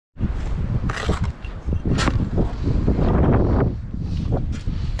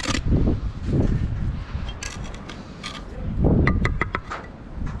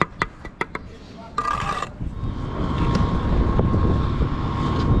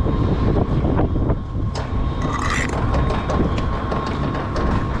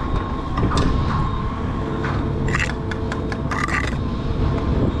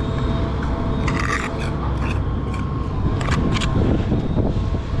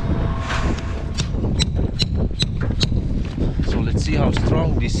how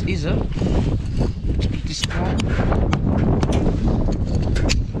strong this is, huh? It's pretty strong.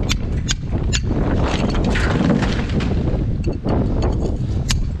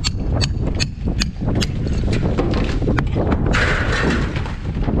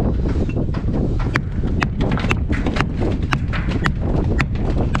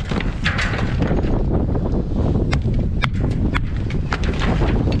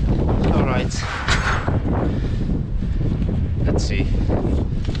 Let's see.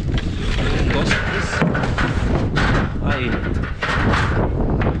 I lost this. I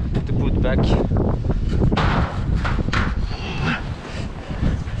have to put back.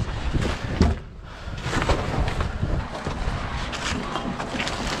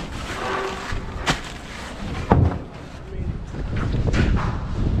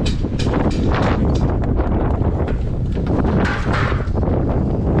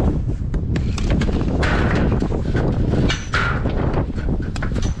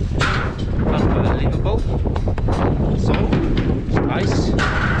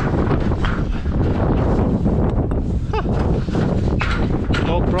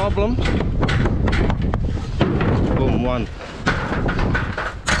 Problem. Boom, one.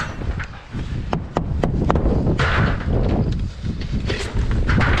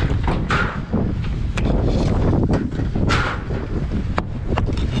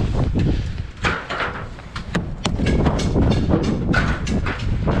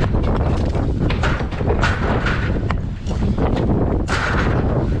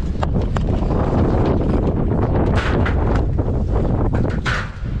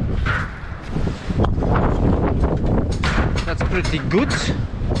 Pretty good.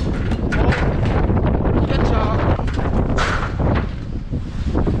 Oh, good job.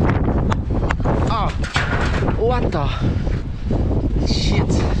 Ah, what the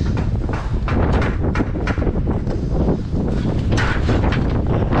shit?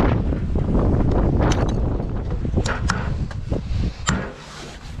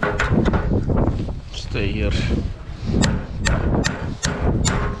 Stay here.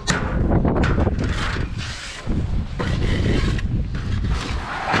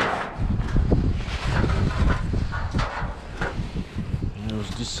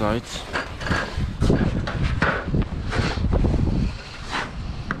 This side.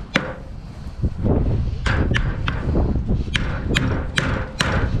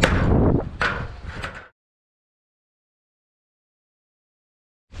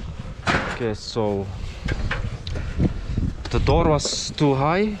 Okay, so the door was too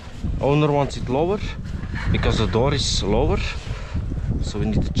high. Owner wants it lower because the door is lower, so we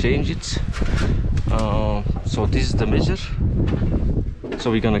need to change it. So this is the measure. So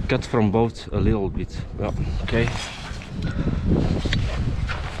we're gonna cut from both a little bit. Yeah, okay.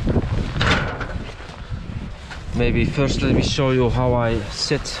 Maybe first let me show you how I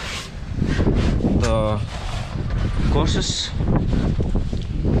set the courses.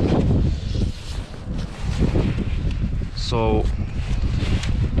 So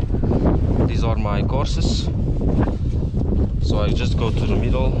these are my courses. So I just go to the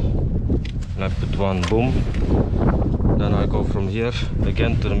middle and I put one, boom. Then I go from here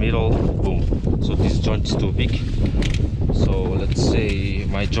again to the middle, boom. So this joint is too big. So let's say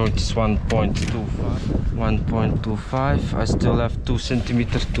my joint is 1.25. 1.25. I still have 2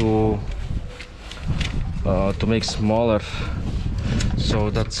 centimeters to make smaller. So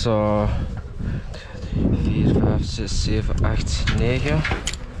that's 4, 5, 6, 7, 8, 9.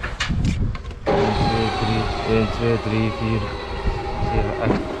 1, 2, 3, 4,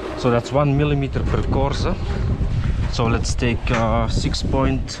 7, 8. So that's 1 millimeter per course. So let's take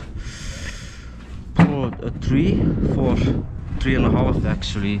 6.3 for 3.5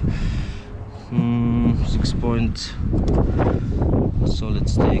 actually. 6 point. So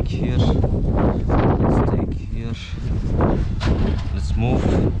let's take here. Let's take here. Let's move.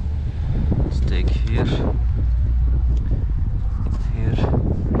 Let's take here. Here.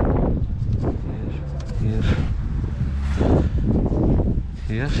 Here.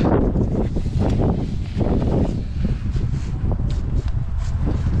 Here. Here.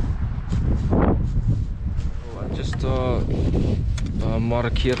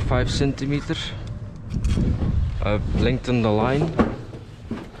 Mark here 5 centimeters. I've lengthened the line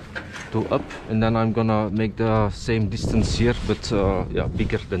to up, and then I'm gonna make the same distance here, but yeah,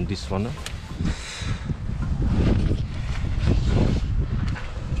 bigger than this one.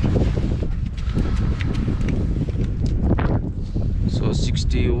 So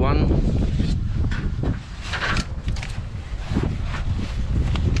 61.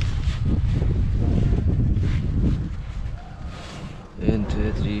 1,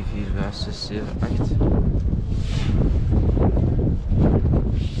 2, 3, 4, 5, 6, 7, 8.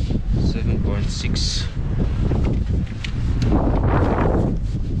 7.6.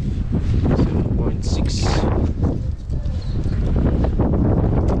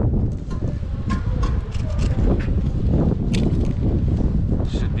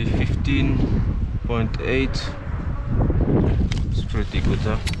 7.6. Should be 15.8. It's pretty good,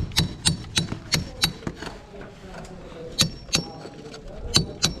 huh?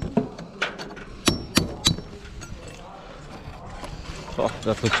 Oh,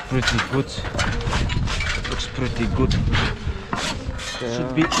 that looks pretty good. That looks pretty good. Yeah.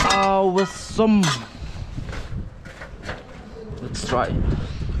 Should be awesome. Let's try.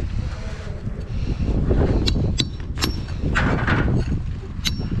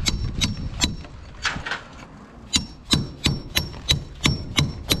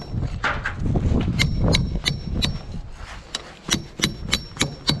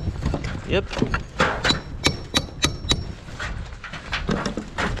 Yep.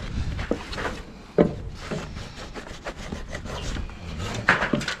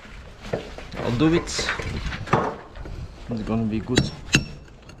 I'll do it. It's gonna be good.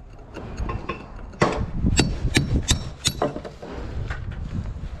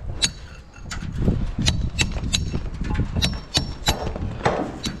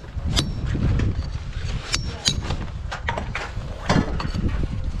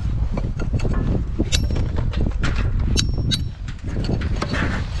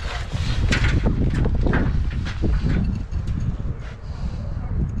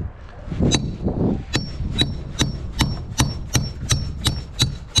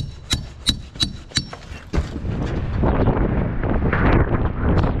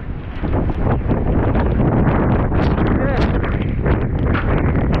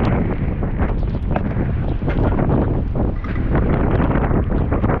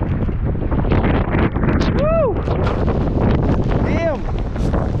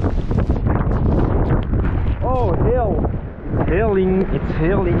 It's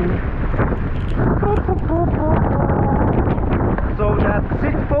hailing. So that's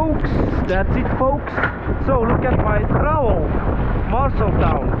it, folks. That's it, folks. So look at my trowel,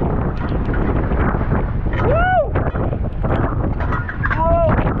 Marshalltown. Woo! Whoa!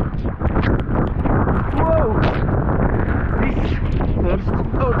 Whoa! This first.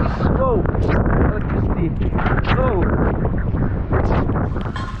 Oh, this. Whoa! Electricity. Oh.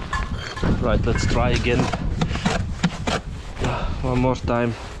 Right, let's try again. One more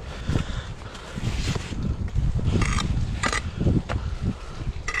time.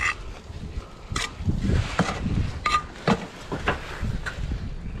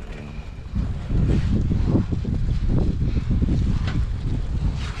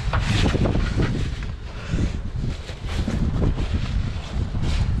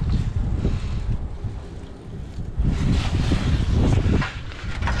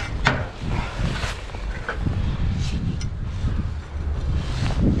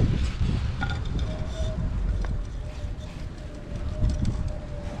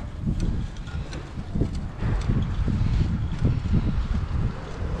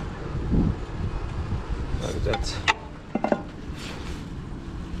 Like that.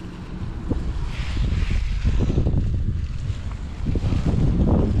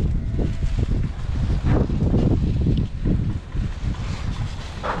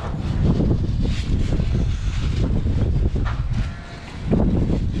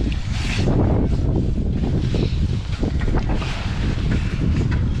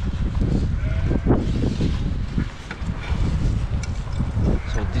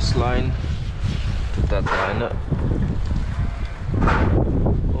 So this line to that line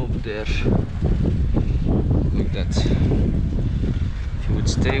over there, like that. If you would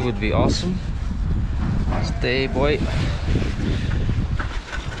stay, would be awesome. Stay, boy.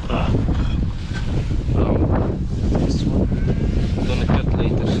 This one I'm gonna cut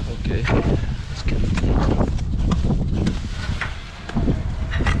later. Okay, let's get it.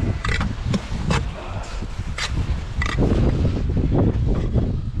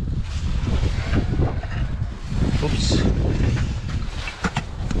 Oops.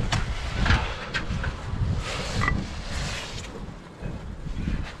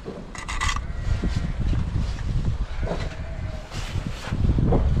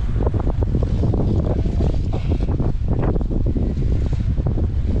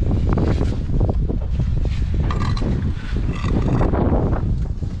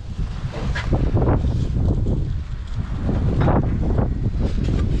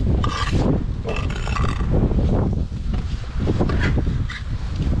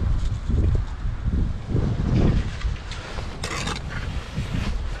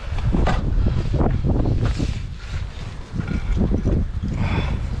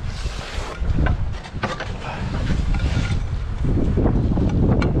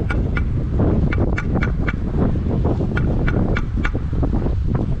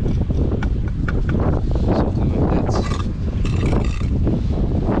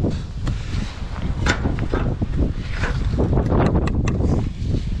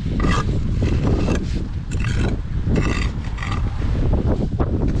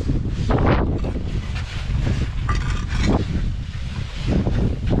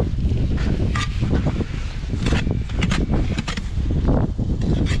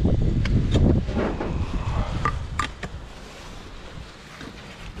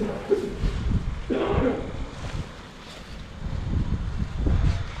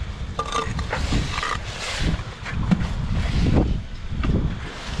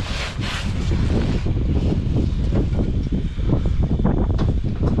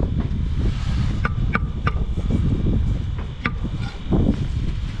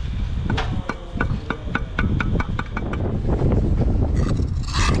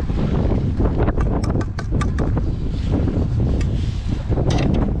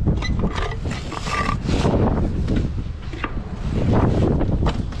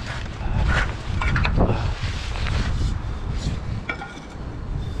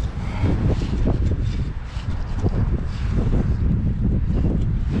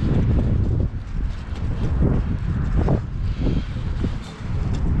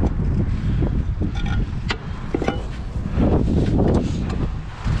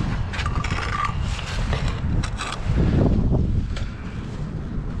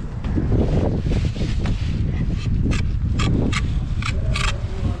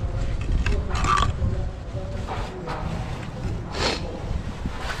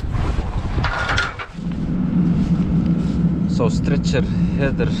 So stretcher,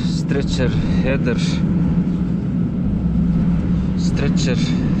 header, stretcher, header, stretcher,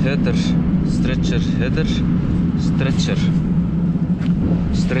 header, stretcher, header, stretcher.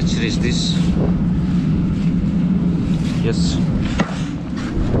 Stretcher is this. Yes.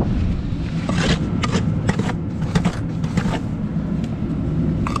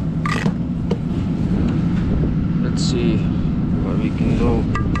 Let's see where we can go.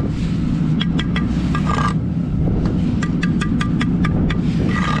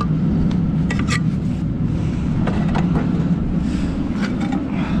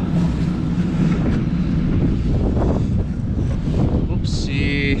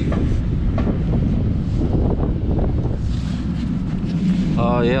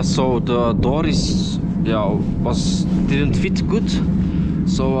 Yeah, so the door is didn't fit good,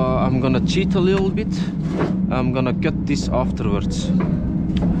 so I'm gonna cheat a little bit. I'm gonna cut this afterwards.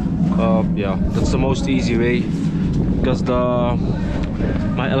 Yeah, that's the most easy way, because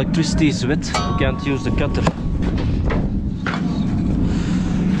my electricity is wet. I can't use the cutter.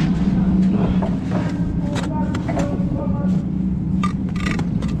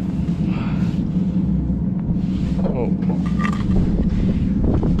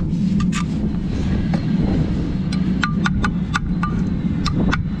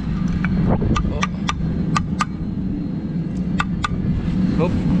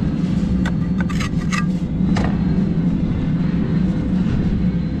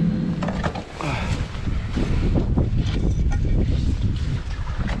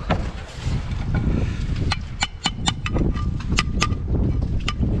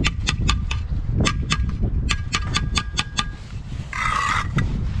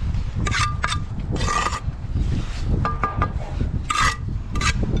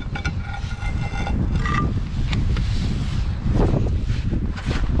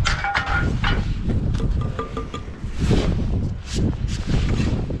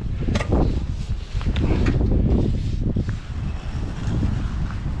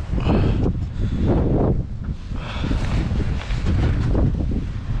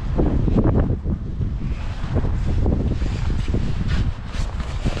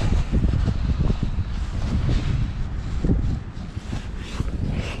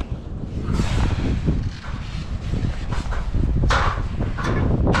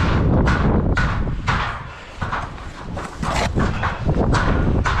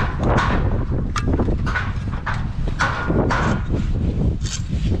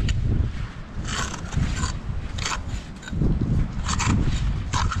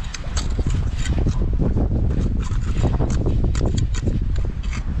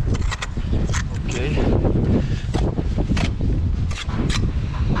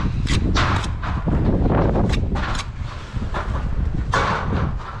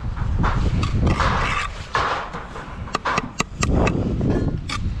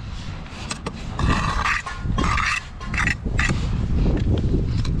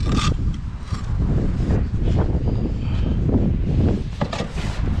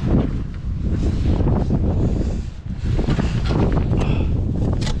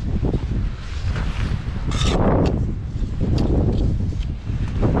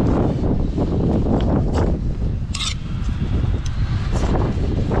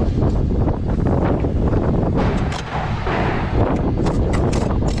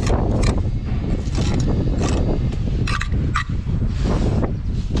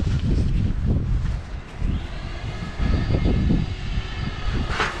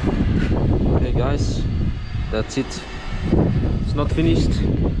 That's it. It's not finished.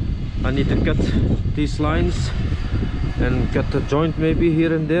 I need to cut these lines and cut the joint maybe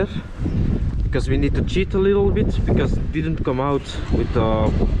here and there, because we need to cheat a little bit, because it didn't come out with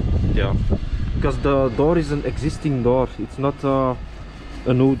yeah, because the door is an existing door, it's not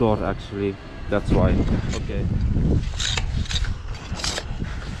a new door actually, that's why. Okay.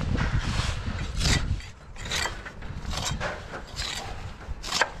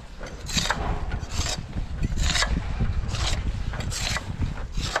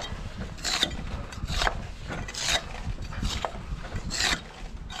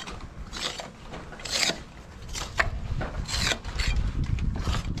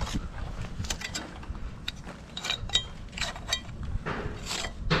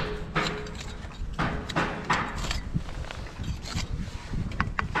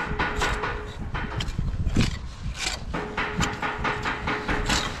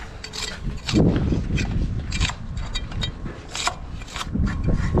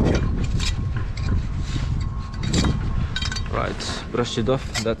 Right, brush it off,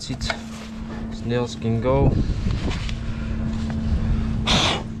 that's it. Nails can go.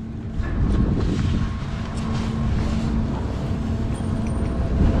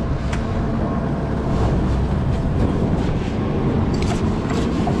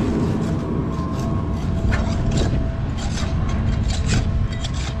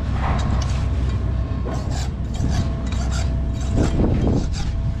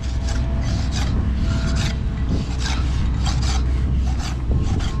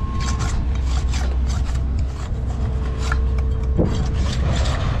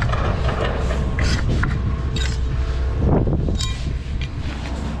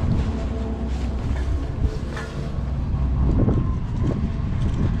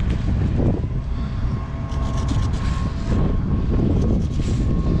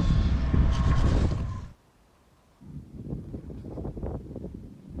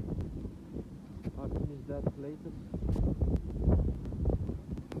 I'll finish that later.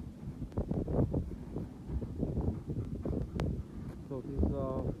 So this is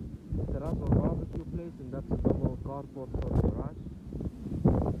terrace or barbecue place, and that's a double carport for the garage.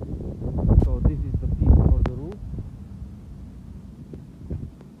 So this is the piece for the roof.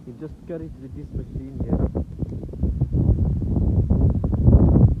 You just cut it with this machine here.